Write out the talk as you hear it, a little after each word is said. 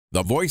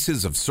The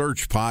Voices of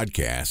Search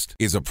podcast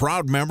is a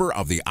proud member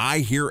of the I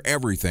Hear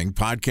Everything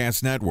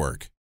podcast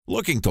network.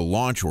 Looking to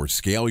launch or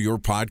scale your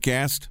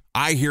podcast?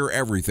 I Hear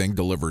Everything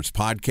delivers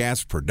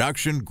podcast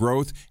production,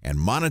 growth, and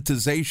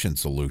monetization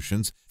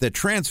solutions that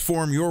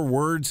transform your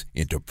words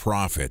into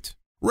profit.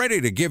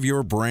 Ready to give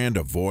your brand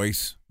a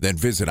voice? Then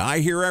visit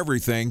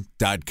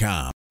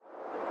iheareverything.com.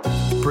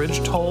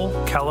 Bridge toll,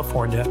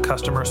 California,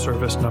 customer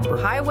service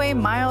number. Highway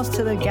miles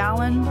to the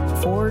gallon,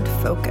 Ford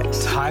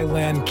Focus.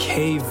 Thailand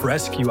cave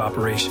rescue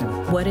operation.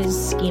 What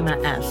is Schema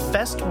F?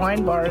 Best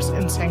wine bars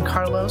in San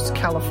Carlos,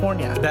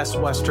 California. Best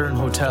Western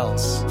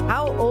hotels.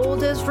 How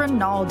old is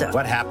Ronaldo?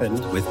 What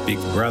happened with Big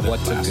Brother?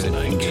 What's a good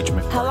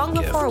engagement? How long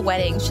before a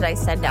wedding should I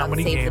send out How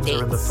many save the games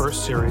dates? are in the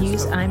first series?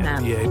 Use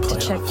IMAP to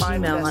check playoffs.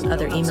 email on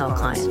other email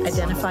clients.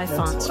 Identify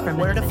fonts from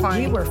Where to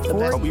find We were the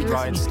 4 best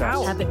years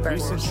out. Avid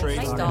Burgers.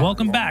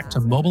 Welcome back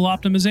to Mobile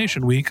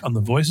Optimization Week on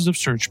the Voices of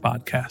Search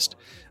podcast.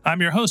 I'm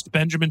your host,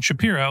 Benjamin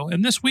Shapiro,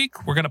 and this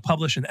week we're going to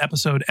publish an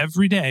episode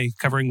every day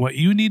covering what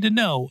you need to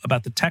know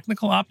about the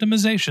technical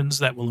optimizations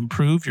that will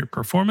improve your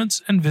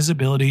performance and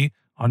visibility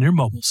on your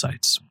mobile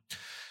sites.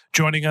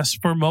 Joining us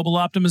for Mobile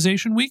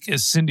Optimization Week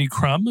is Cindy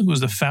Crum, who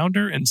is the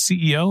founder and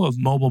CEO of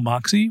Mobile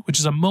Moxie, which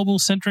is a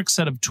mobile-centric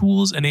set of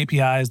tools and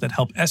APIs that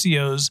help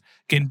SEOs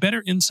gain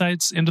better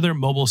insights into their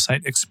mobile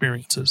site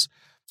experiences.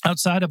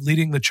 Outside of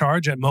leading the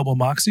charge at Mobile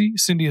Moxie,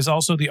 Cindy is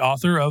also the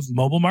author of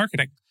Mobile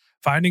Marketing,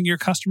 Finding Your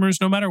Customers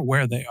No Matter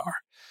Where They Are.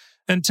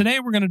 And today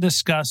we're going to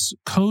discuss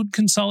code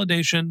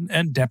consolidation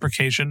and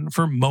deprecation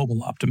for mobile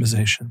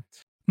optimization.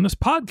 And this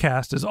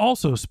podcast is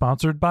also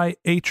sponsored by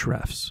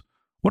Ahrefs.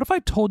 What if I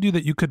told you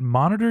that you could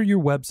monitor your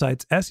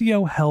website's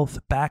SEO health,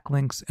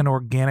 backlinks, and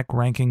organic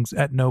rankings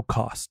at no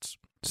costs?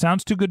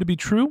 Sounds too good to be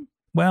true?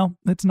 Well,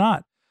 it's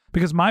not,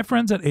 because my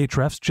friends at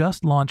Ahrefs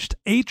just launched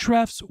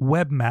Ahrefs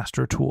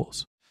Webmaster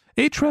Tools.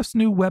 Ahrefs'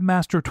 new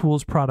Webmaster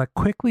Tools product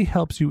quickly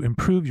helps you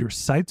improve your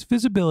site's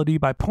visibility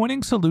by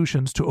pointing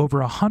solutions to over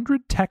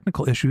 100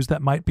 technical issues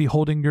that might be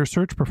holding your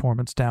search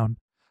performance down.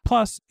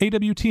 Plus,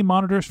 AWT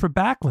monitors for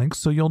backlinks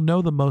so you'll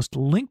know the most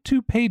linked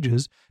to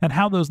pages and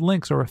how those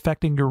links are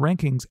affecting your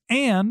rankings.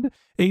 And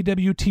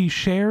AWT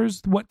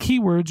shares what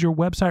keywords your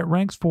website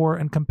ranks for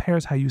and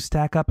compares how you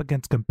stack up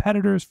against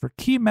competitors for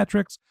key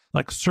metrics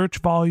like search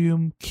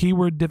volume,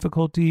 keyword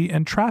difficulty,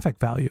 and traffic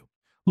value.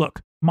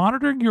 Look,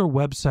 monitoring your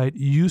website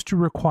used to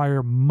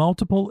require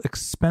multiple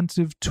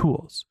expensive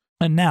tools.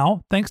 And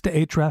now, thanks to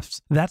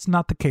Ahrefs, that's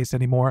not the case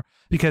anymore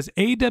because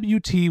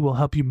AWT will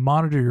help you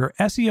monitor your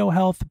SEO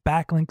health,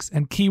 backlinks,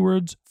 and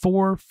keywords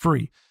for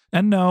free.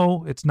 And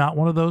no, it's not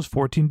one of those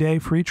 14-day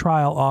free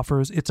trial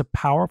offers. It's a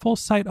powerful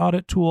site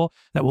audit tool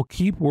that will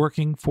keep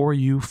working for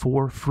you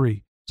for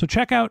free. So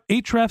check out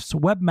Ahrefs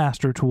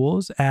Webmaster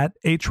Tools at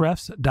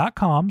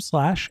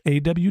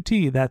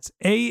ahrefs.com/AWT. That's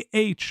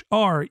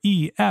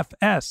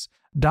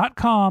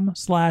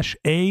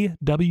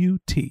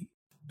ahrefs.com/AWT.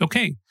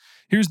 Okay,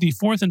 here's the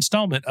fourth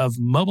installment of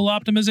Mobile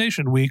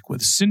Optimization Week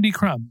with Cindy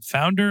Crum,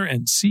 founder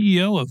and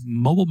CEO of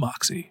Mobile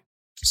Moxie.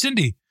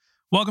 Cindy,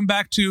 welcome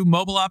back to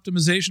Mobile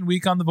Optimization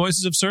Week on the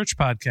Voices of Search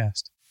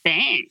podcast.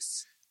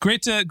 Thanks.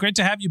 Great to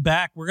have you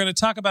back. We're going to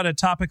talk about a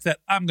topic that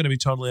I'm going to be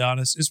totally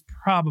honest is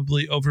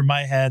probably over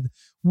my head.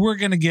 We're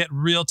going to get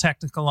real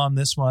technical on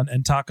this one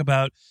and talk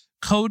about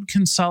code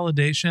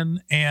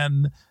consolidation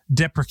and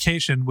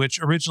deprecation, which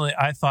originally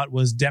I thought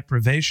was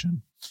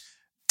deprivation.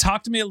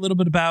 Talk to me a little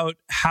bit about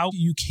how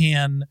you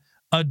can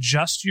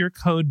adjust your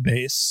code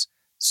base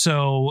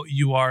so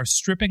you are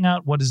stripping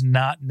out what is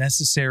not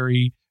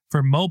necessary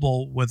for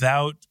mobile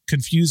without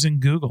confusing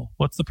Google.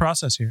 What's the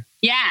process here?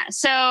 Yeah.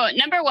 So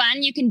number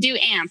one, you can do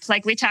AMP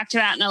like we talked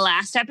about in the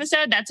last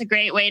episode. That's a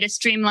great way to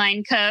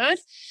streamline code.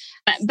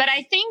 But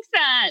I think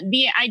that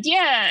the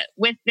idea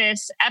with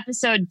this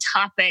episode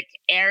topic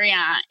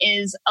area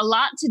is a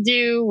lot to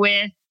do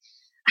with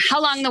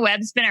how long the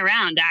web's been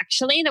around.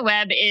 Actually, the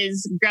web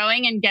is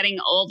growing and getting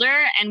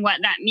older. And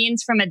what that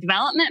means from a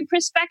development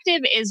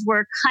perspective is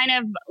we're kind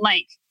of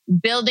like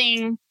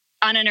building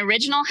on an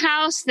original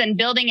house, then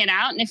building it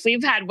out. And if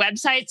we've had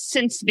websites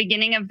since the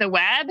beginning of the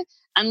web,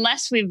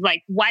 unless we've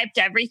like wiped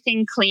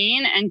everything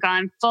clean and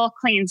gone full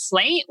clean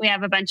slate, we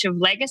have a bunch of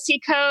legacy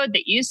code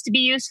that used to be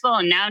useful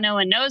and now no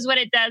one knows what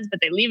it does,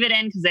 but they leave it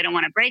in because they don't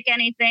want to break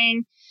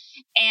anything.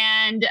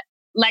 And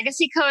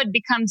legacy code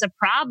becomes a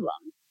problem.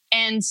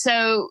 And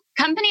so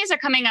companies are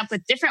coming up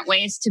with different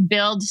ways to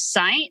build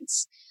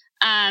sites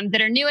that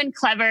are new and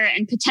clever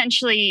and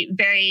potentially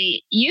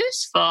very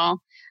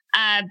useful.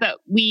 But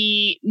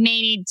we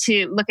may need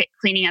to look at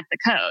cleaning up the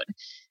code.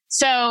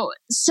 So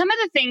some of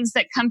the things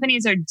that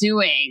companies are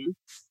doing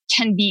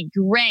can be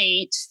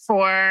great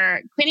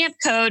for cleaning up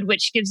code,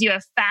 which gives you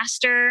a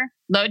faster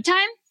load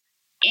time.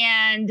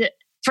 And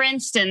for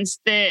instance,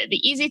 the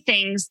easy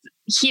things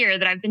here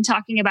that I've been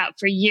talking about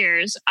for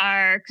years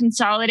are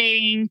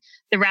consolidating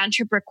the round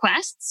trip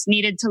requests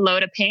needed to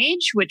load a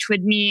page, which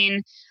would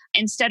mean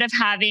instead of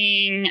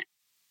having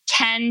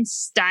 10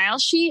 style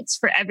sheets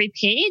for every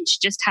page,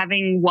 just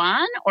having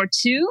 1 or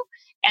 2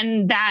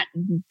 And that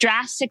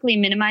drastically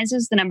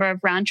minimizes the number of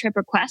round trip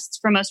requests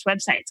for most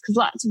websites, because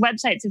lots of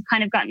websites have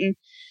kind of gotten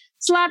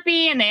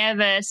sloppy and they have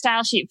a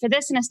style sheet for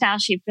this and a style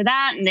sheet for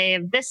that. And they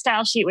have this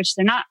style sheet, which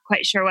they're not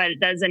quite sure what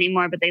it does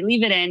anymore, but they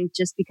leave it in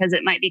just because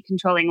it might be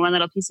controlling one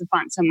little piece of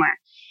font somewhere.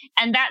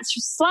 And that's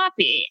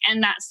sloppy.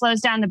 And that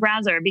slows down the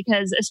browser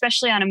because,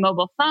 especially on a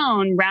mobile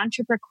phone, round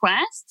trip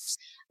requests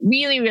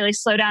really, really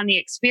slow down the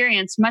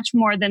experience much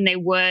more than they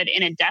would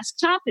in a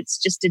desktop. It's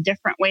just a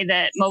different way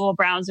that mobile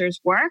browsers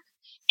work.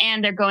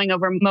 And they're going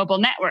over mobile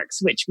networks,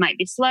 which might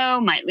be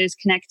slow, might lose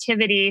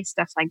connectivity,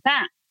 stuff like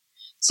that.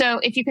 So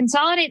if you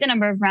consolidate the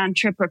number of round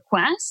trip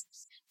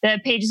requests, the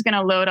page is going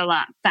to load a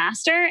lot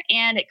faster,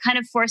 and it kind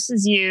of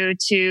forces you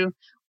to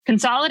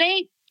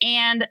consolidate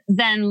and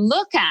then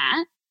look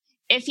at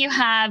if you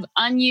have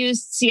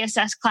unused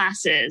CSS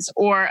classes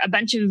or a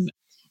bunch of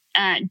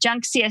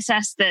junk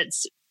CSS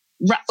that's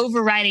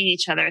overriding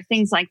each other,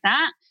 things like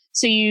that.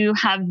 So you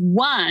have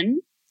one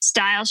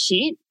style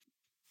sheet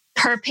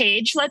per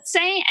page, let's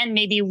say, and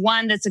maybe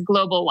one that's a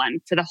global one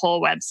for the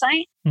whole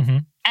website. Mm-hmm.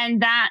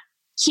 And that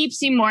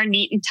keeps you more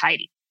neat and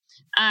tidy.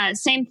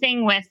 Same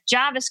thing with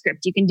JavaScript.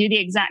 You can do the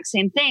exact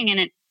same thing.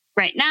 And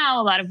right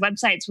now, a lot of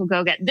websites will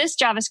go get this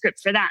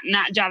JavaScript for that and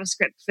that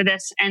JavaScript for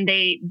this. And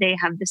they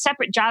have the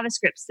separate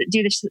JavaScripts that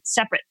do the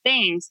separate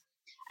things.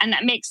 And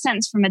that makes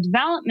sense from a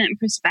development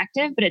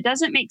perspective, but it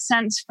doesn't make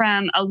sense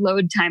from a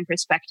load time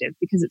perspective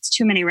because it's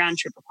too many round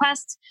trip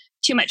requests,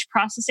 too much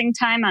processing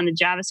time on the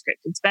JavaScript.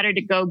 It's better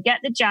to go get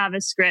the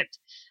JavaScript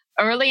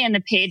early in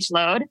the page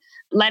load,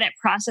 let it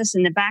process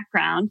in the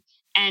background,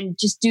 and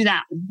just do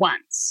that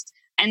once.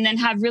 And then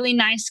have really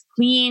nice,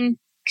 clean,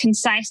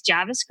 concise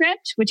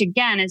JavaScript, which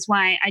again is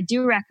why I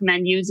do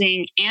recommend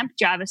using AMP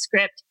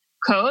JavaScript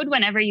code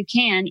whenever you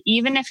can,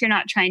 even if you're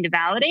not trying to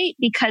validate,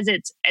 because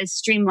it's as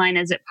streamlined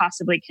as it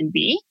possibly can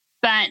be.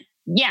 But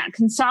yeah,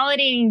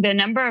 consolidating the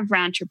number of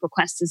round trip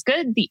requests is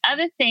good. The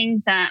other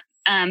thing that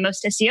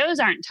most SEOs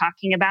aren't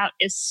talking about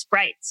is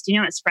sprites. Do you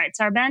know what sprites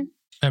are, Ben?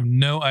 I have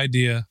no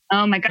idea.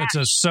 Oh my gosh. It's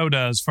a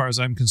soda as far as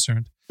I'm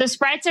concerned. The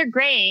sprites are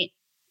great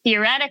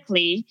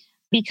theoretically,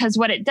 because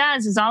what it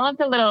does is all of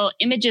the little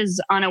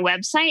images on a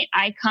website,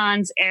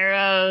 icons,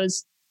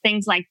 arrows,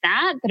 things like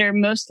that are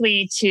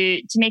mostly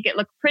to make it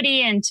look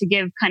pretty and to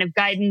give kind of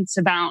guidance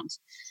about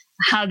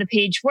how the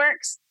page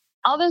works.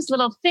 All those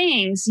little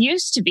things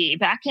used to be,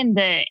 back in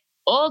the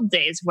old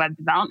days of web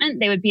development,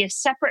 they would be a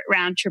separate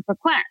round trip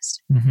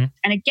request. Mm-hmm.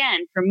 And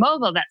again, for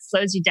mobile, that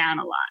slows you down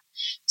a lot.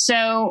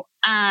 So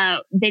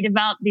they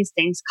developed these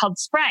things called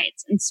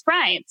sprites. And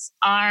sprites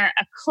are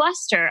a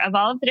cluster of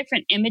all of the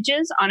different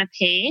images on a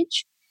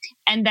page.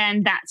 And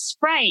then that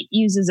sprite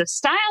uses a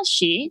style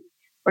sheet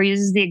or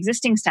uses the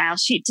existing style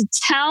sheet to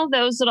tell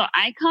those little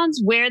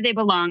icons where they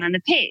belong on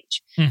the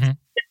page. Mm-hmm.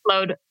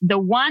 Load the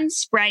one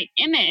sprite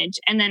image,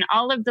 and then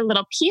all of the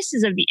little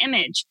pieces of the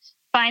image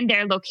find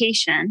their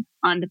location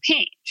on the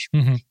page.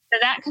 Mm-hmm. So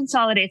that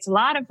consolidates a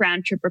lot of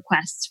round trip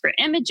requests for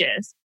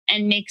images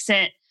and makes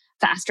it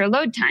faster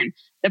load time.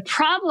 The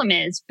problem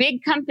is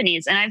big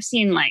companies, and I've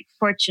seen like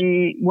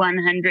Fortune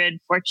 100,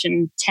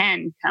 Fortune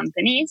 10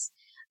 companies,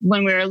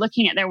 when we were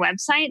looking at their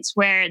websites,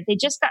 where they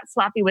just got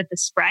sloppy with the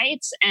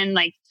sprites, and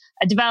like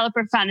a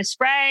developer found a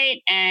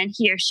sprite and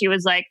he or she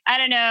was like, I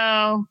don't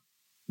know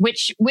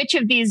which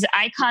of these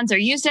icons are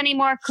used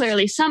anymore.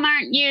 Clearly some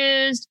aren't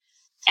used.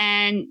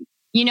 And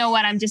you know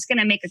what? I'm just going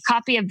to make a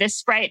copy of this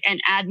sprite and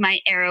add my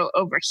arrow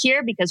over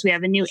here because we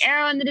have a new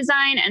arrow in the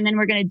design. And then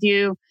we're going to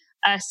do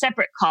a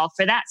separate call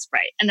for that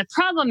sprite. And the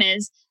problem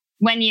is,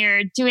 when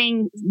you're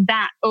doing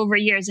that over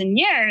years and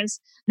years,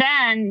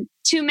 then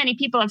too many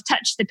people have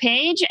touched the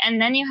page,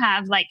 and then you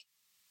have like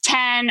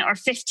 10 or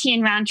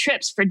 15 round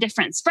trips for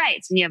different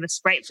sprites. And you have a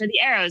sprite for the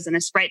arrows and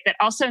a sprite that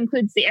also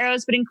includes the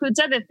arrows but includes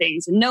other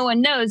things. And no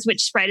one knows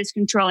which sprite is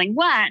controlling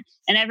what.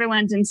 And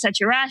everyone's in such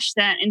a rush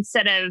that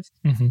instead of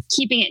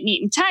keeping it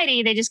neat and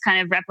tidy, they just kind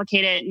of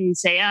replicate it and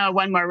say, oh,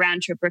 one more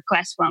round trip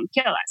request won't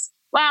kill us.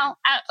 Well,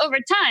 over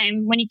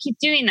time, when you keep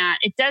doing that,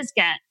 it does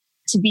get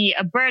to be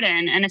a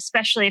burden. And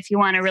especially if you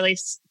want a really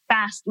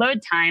fast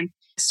load time,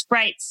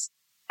 sprites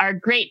are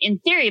great in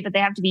theory, but they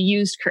have to be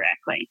used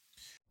correctly.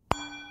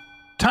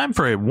 Time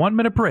for a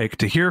 1-minute break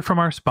to hear from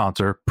our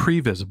sponsor,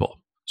 Previsible.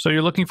 So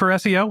you're looking for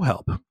SEO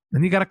help,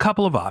 and you got a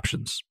couple of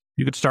options.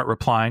 You could start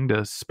replying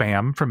to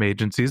spam from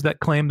agencies that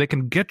claim they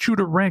can get you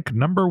to rank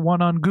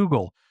 #1 on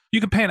Google.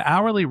 You can pay an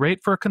hourly rate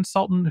for a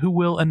consultant who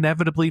will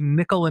inevitably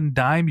nickel and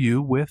dime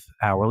you with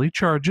hourly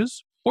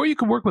charges. Or you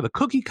can work with a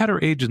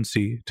cookie-cutter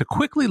agency to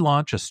quickly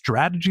launch a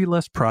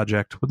strategy-less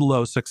project with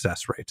low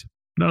success rate.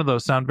 None of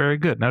those sound very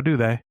good, now do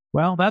they?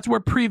 Well, that's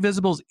where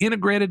Previsible's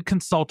integrated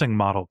consulting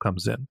model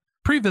comes in.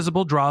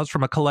 Previsible draws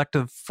from a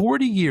collective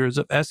 40 years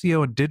of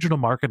SEO and digital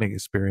marketing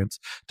experience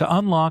to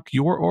unlock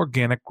your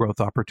organic growth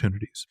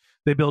opportunities.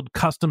 They build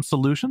custom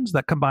solutions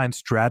that combine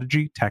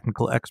strategy,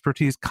 technical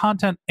expertise,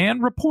 content,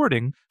 and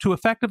reporting to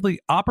effectively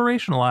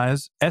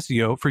operationalize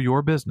SEO for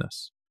your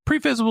business.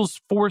 Previsible's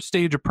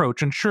 4-stage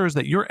approach ensures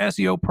that your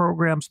SEO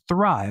programs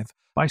thrive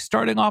by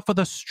starting off with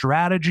a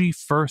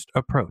strategy-first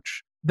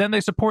approach. Then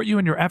they support you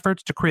in your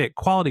efforts to create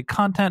quality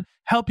content,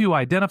 help you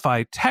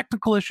identify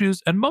technical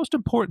issues, and most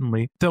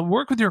importantly, they'll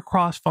work with your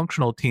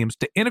cross-functional teams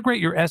to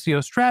integrate your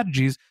SEO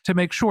strategies to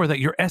make sure that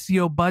your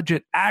SEO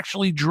budget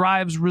actually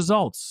drives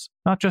results,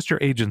 not just your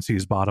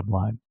agency's bottom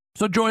line.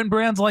 So join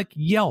brands like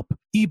Yelp,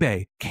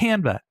 eBay,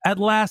 Canva,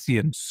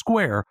 Atlassian,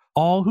 Square,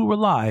 all who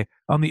rely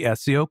on the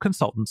SEO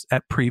consultants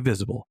at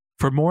Previsible.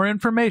 For more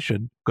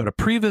information, go to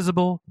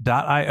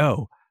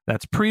previsible.io.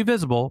 That's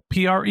Previsible,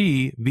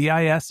 Previsible.io.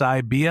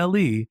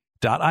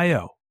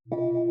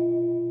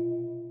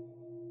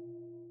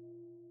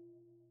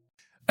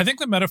 I think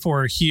the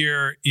metaphor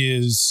here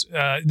is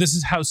this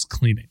is house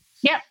cleaning.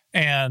 Yep.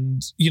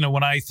 And,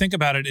 when I think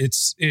about it,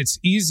 it's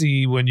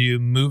easy when you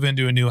move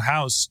into a new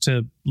house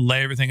to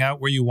lay everything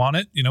out where you want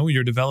it.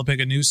 You're developing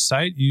a new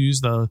site, you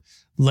use the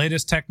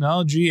latest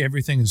technology,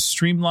 everything is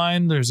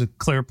streamlined, there's a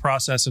clear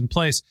process in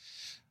place.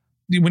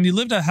 When you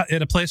lived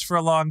at a place for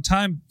a long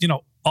time,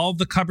 all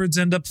the cupboards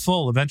end up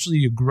full. Eventually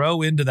you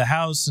grow into the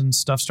house and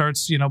stuff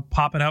starts,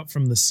 popping out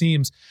from the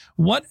seams.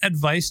 What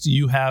advice do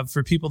you have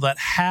for people that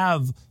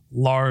have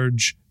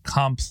large,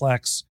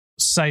 complex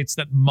sites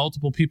that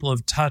multiple people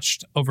have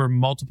touched over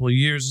multiple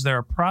years? Is there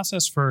a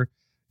process for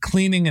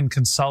cleaning and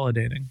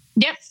consolidating?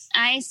 Yep.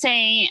 I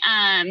say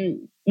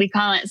we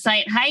call it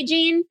site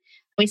hygiene.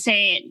 We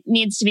say it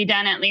needs to be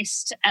done at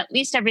least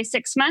every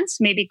 6 months,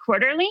 maybe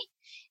quarterly.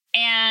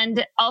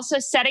 And also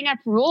setting up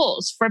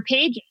rules for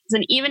pages.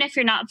 And even if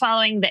you're not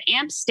following the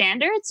AMP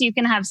standards, you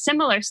can have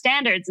similar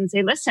standards and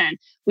say, listen,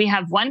 we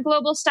have one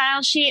global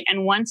style sheet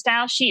and one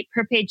style sheet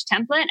per page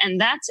template,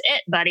 and that's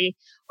it, buddy.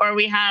 Or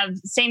we have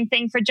same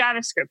thing for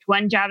JavaScript,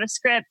 one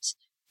JavaScript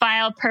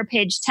file per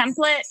page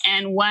template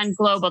and one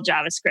global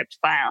JavaScript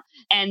file.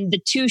 And the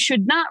two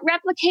should not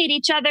replicate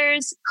each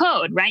other's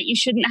code, right? You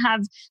shouldn't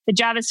have the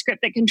JavaScript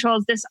that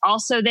controls this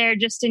also there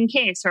just in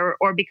case,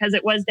 or because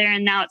it was there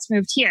and now it's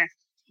moved here.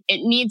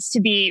 It needs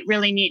to be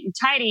really neat and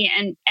tidy,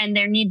 and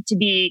there need to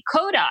be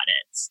code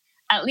audits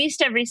at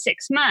least every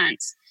 6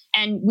 months.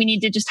 And we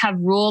need to just have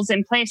rules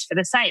in place for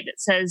the site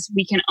that says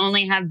we can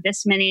only have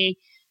this many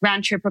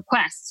round trip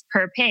requests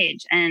per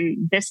page,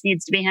 and this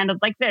needs to be handled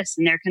like this,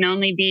 and there can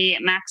only be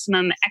a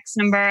maximum X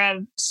number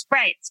of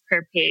sprites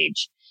per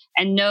page,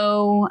 and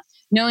no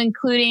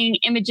including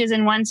images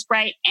in one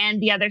sprite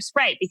and the other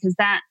sprite, because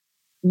that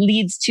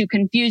leads to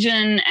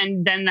confusion,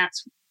 and then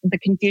the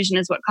confusion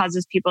is what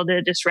causes people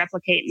to just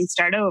replicate and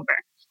start over.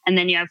 And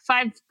then you have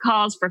 5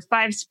 calls for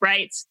 5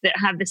 sprites that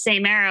have the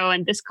same arrow,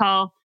 and this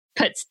call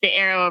puts the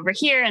arrow over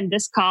here, and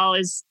this call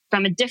is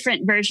from a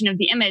different version of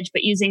the image,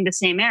 but using the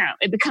same arrow.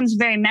 It becomes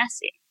very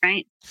messy,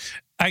 right?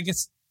 I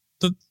guess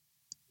the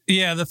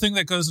thing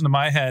that goes into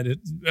my head,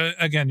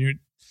 again, you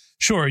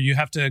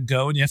have to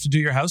go and you have to do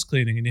your house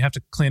cleaning, and you have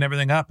to clean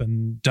everything up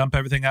and dump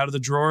everything out of the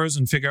drawers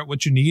and figure out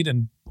what you need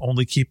and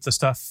only keep the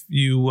stuff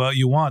you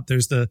want.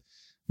 There's the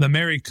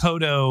Mary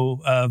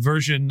Kodo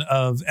version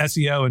of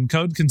SEO and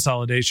code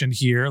consolidation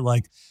here.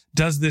 Like,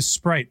 does this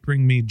sprite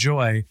bring me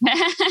joy?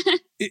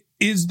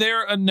 Is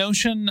there a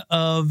notion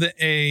of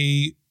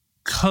a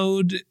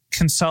code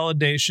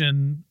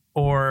consolidation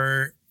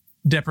or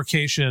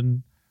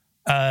deprecation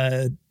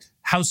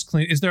house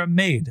clean? Is there a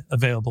maid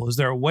available? Is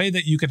there a way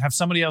that you can have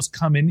somebody else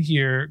come into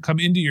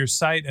your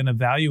site and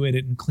evaluate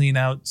it and clean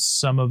out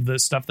some of the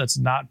stuff that's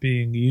not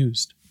being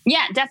used?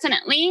 Yeah,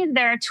 definitely.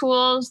 There are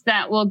tools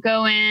that will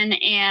go in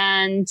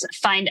and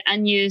find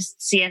unused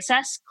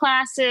CSS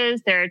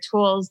classes. There are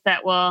tools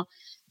that will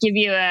give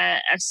you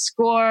a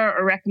score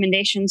or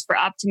recommendations for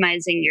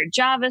optimizing your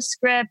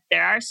JavaScript.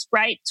 There are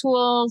sprite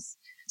tools.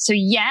 So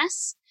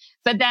yes,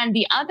 but then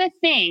the other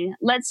thing,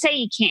 let's say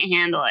you can't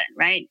handle it,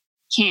 right?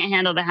 Can't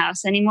handle the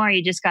house anymore.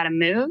 You just got to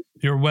move.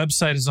 Your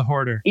website is a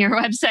hoarder. Your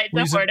website's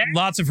a hoarder.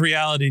 Lots of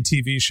reality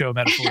TV show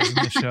metaphors in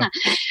this show.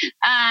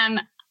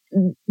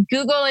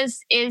 Google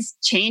is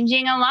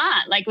changing a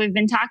lot, like we've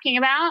been talking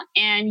about,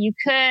 and you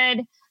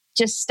could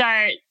just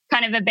start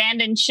kind of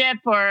abandon ship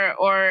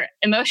or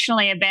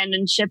emotionally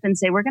abandon ship and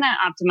say, we're going to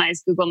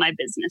optimize Google My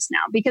Business now,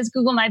 because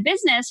Google My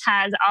Business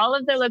has all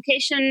of the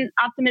location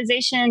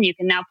optimization. You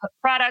can now put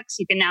products.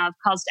 You can now have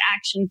calls to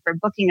action for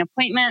booking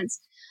appointments.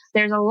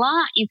 There's a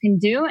lot you can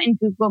do in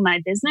Google My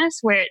Business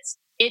where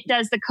it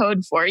does the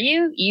code for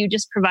you. You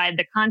just provide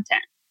the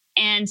content.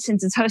 And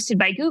since it's hosted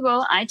by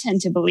Google, I tend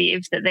to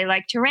believe that they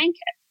like to rank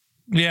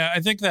it. Yeah, I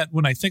think that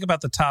when I think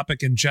about the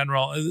topic in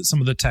general,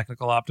 some of the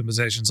technical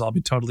optimizations, I'll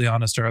be totally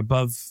honest, are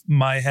above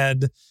my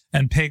head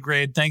and pay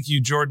grade. Thank you,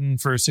 Jordan,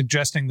 for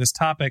suggesting this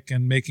topic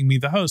and making me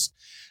the host.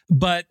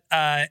 But,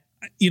 I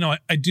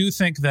do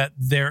think that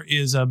there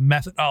is a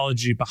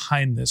methodology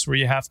behind this where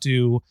you have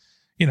to,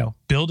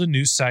 build a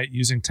new site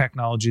using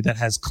technology that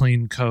has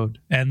clean code.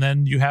 And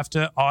then you have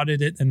to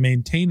audit it and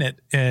maintain it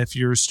if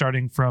you're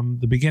starting from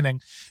the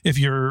beginning. If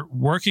you're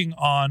working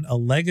on a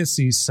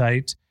legacy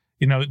site,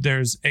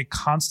 there's a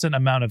constant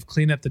amount of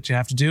cleanup that you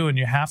have to do, and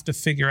you have to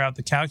figure out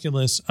the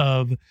calculus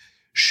of,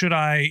 should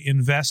I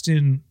invest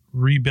in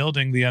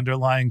rebuilding the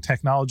underlying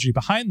technology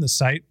behind the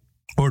site,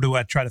 Or do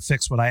I try to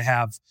fix what I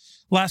have?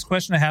 Last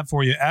question I have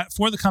for you.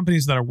 For the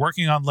companies that are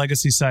working on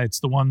legacy sites,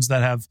 the ones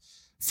that have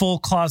full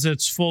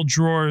closets, full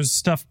drawers,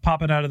 stuff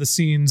popping out of the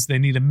scenes, they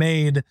need a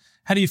maid.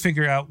 How do you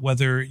figure out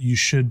whether you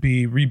should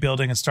be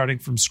rebuilding and starting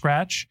from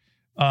scratch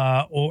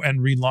and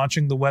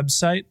relaunching the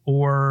website?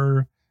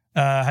 Or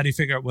how do you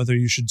figure out whether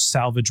you should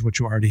salvage what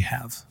you already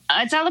have?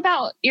 It's all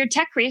about your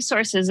tech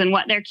resources and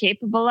what they're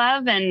capable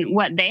of and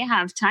what they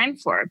have time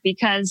for.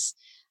 Because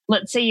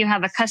let's say you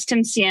have a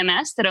custom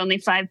CMS that only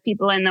 5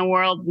 people in the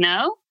world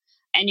know,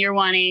 and you're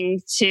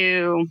wanting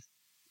to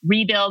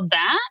rebuild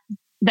that.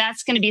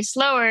 That's going to be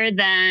slower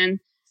than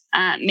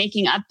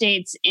making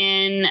updates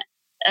in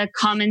a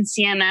common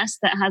CMS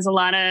that has a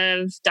lot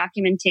of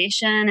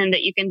documentation and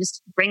that you can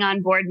just bring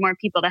on board more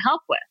people to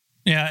help with.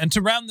 Yeah, and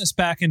to round this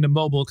back into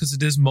mobile, because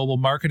it is Mobile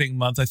Marketing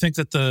Month, I think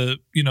that the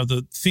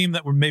theme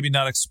that we're maybe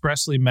not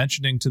expressly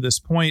mentioning to this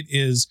point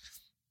is,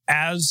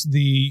 as the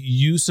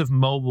use of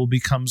mobile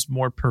becomes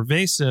more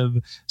pervasive,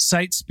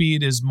 site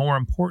speed is more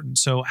important.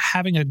 So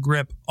having a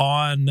grip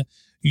on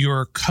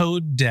your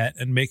code debt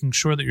and making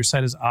sure that your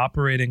site is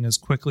operating as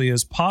quickly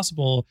as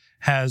possible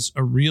has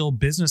a real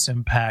business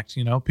impact.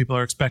 People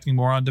are expecting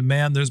more on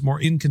demand. There's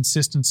more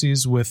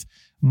inconsistencies with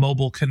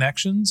mobile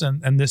connections,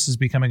 and this is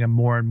becoming a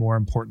more and more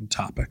important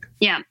topic.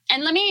 Yeah.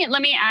 And let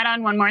me add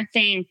on one more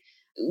thing,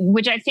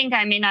 which I think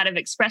I may not have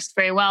expressed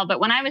very well. But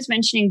when I was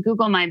mentioning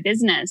Google My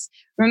Business,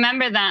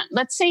 remember that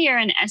let's say you're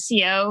an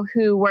SEO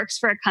who works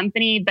for a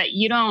company, but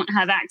you don't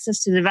have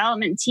access to the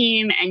development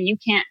team, and you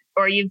can't,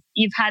 or you've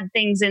had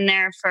things in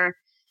their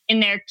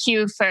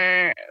queue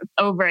for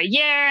over a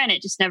year and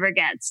it just never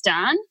gets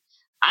done.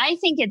 I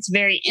think it's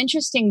very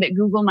interesting that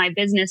Google My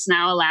Business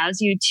now allows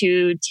you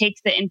to take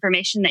the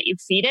information that you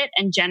feed it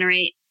and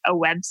generate a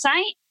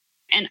website.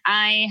 And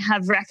I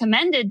have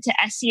recommended to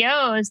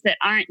SEOs that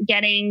aren't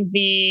getting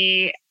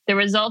the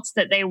results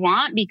that they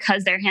want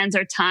because their hands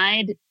are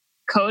tied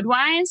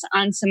code-wise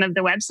on some of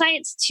the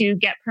websites to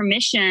get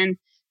permission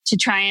to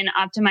try and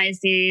optimize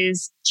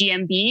these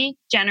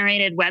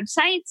GMB-generated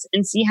websites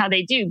and see how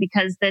they do.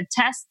 Because the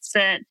tests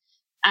that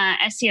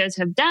SEOs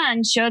have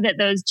done show that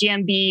those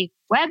GMB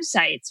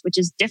websites, which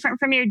is different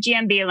from your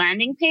GMB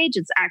landing page,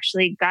 it's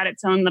actually got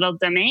its own little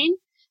domain,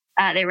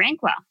 they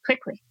rank well,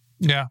 quickly.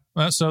 Yeah.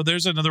 So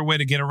there's another way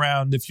to get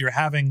around if you're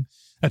having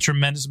a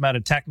tremendous amount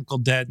of technical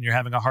debt and you're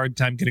having a hard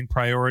time getting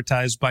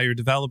prioritized by your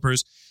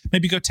developers.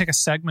 Maybe go take a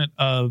segment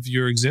of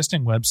your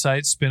existing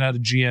website, spin out a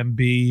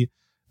GMB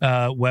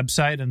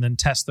website, and then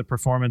test the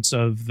performance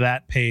of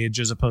that page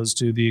as opposed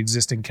to the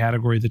existing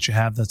category that you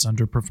have that's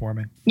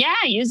underperforming. Yeah,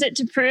 use it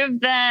to prove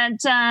that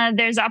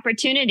there's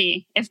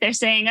opportunity. If they're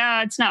saying,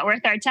 oh, it's not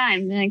worth our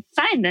time, then like,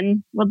 fine,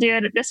 then we'll do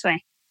it this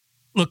way.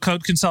 Look,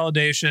 code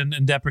consolidation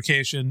and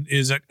deprecation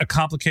is a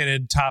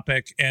complicated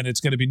topic, and it's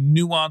going to be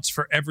nuanced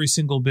for every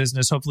single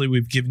business. Hopefully,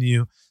 we've given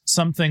you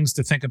some things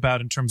to think about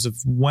in terms of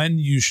when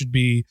you should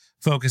be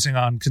focusing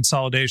on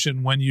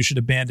consolidation, when you should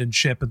abandon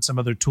ship, and some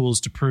other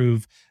tools to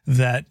prove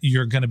that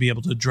you're going to be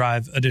able to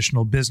drive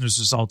additional business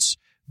results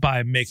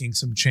by making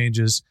some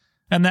changes.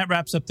 And that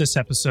wraps up this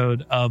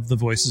episode of the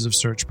Voices of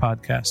Search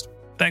podcast.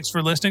 Thanks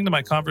for listening to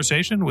my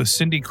conversation with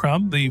Cindy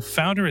Crum, the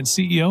founder and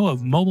CEO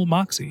of Mobile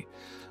Moxie.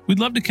 We'd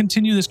love to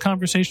continue this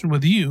conversation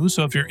with you,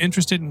 so if you're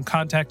interested in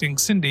contacting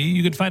Cindy,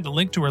 you can find a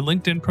link to her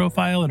LinkedIn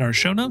profile in our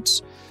show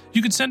notes.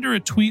 You can send her a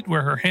tweet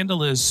where her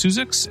handle is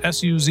Suzzicks,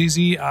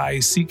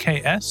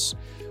 Suzzicks,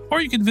 or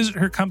you can visit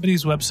her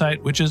company's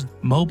website, which is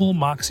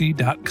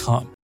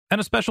mobilemoxie.com. And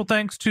a special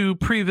thanks to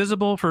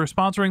Previsible for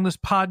sponsoring this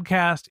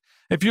podcast.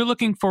 If you're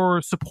looking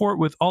for support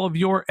with all of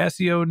your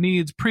SEO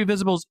needs,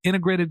 Previsible's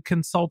integrated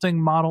consulting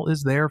model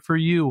is there for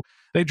you.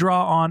 They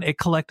draw on a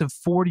collective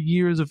 40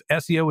 years of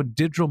SEO and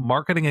digital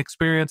marketing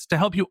experience to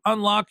help you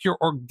unlock your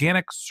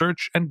organic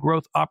search and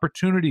growth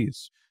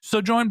opportunities. So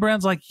join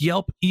brands like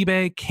Yelp,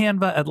 eBay,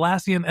 Canva,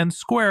 Atlassian, and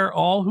Square,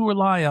 all who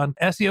rely on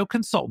SEO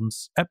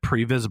consultants at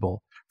Previsible.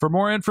 For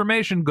more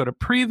information, go to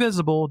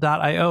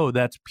previsible.io.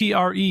 That's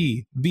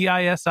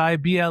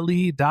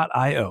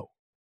previsible.io.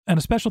 And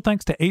a special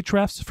thanks to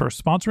Ahrefs for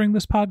sponsoring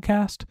this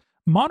podcast.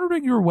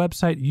 Monitoring your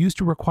website used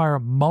to require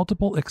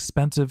multiple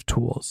expensive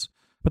tools,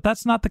 but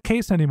that's not the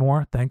case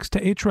anymore thanks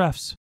to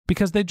Ahrefs,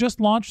 because they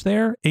just launched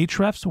their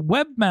Ahrefs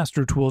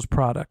Webmaster Tools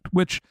product,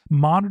 which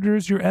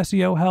monitors your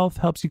SEO health,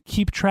 helps you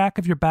keep track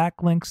of your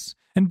backlinks,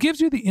 and gives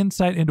you the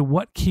insight into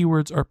what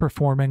keywords are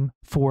performing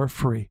for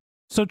free.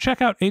 So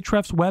check out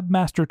Ahrefs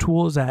Webmaster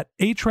Tools at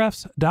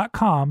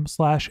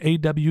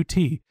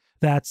ahrefs.com/AWT.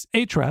 That's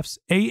Ahrefs,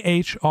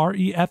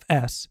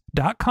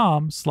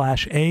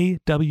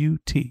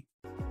 ahrefs.com/AWT.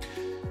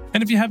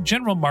 And if you have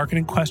general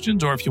marketing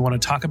questions, or if you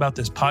want to talk about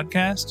this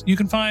podcast, you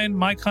can find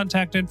my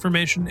contact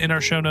information in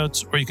our show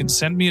notes, or you can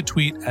send me a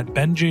tweet at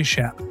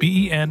BenJShap,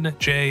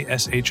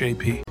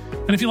 BenJShap.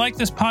 And if you like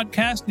this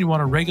podcast and you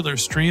want a regular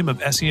stream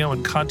of SEO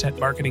and content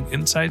marketing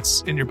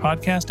insights in your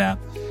podcast app,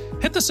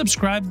 hit the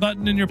subscribe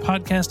button in your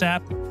podcast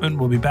app, and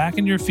we'll be back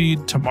in your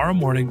feed tomorrow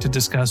morning to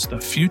discuss the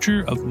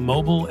future of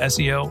mobile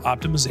SEO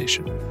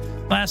optimization.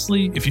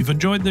 Lastly, if you've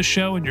enjoyed this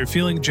show and you're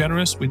feeling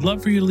generous, we'd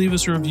love for you to leave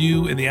us a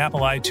review in the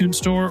Apple iTunes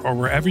Store or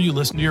wherever you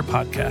listen to your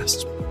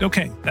podcasts.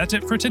 Okay, that's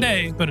it for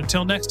today, but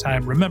until next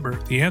time, remember,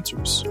 the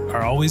answers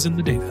are always in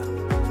the data.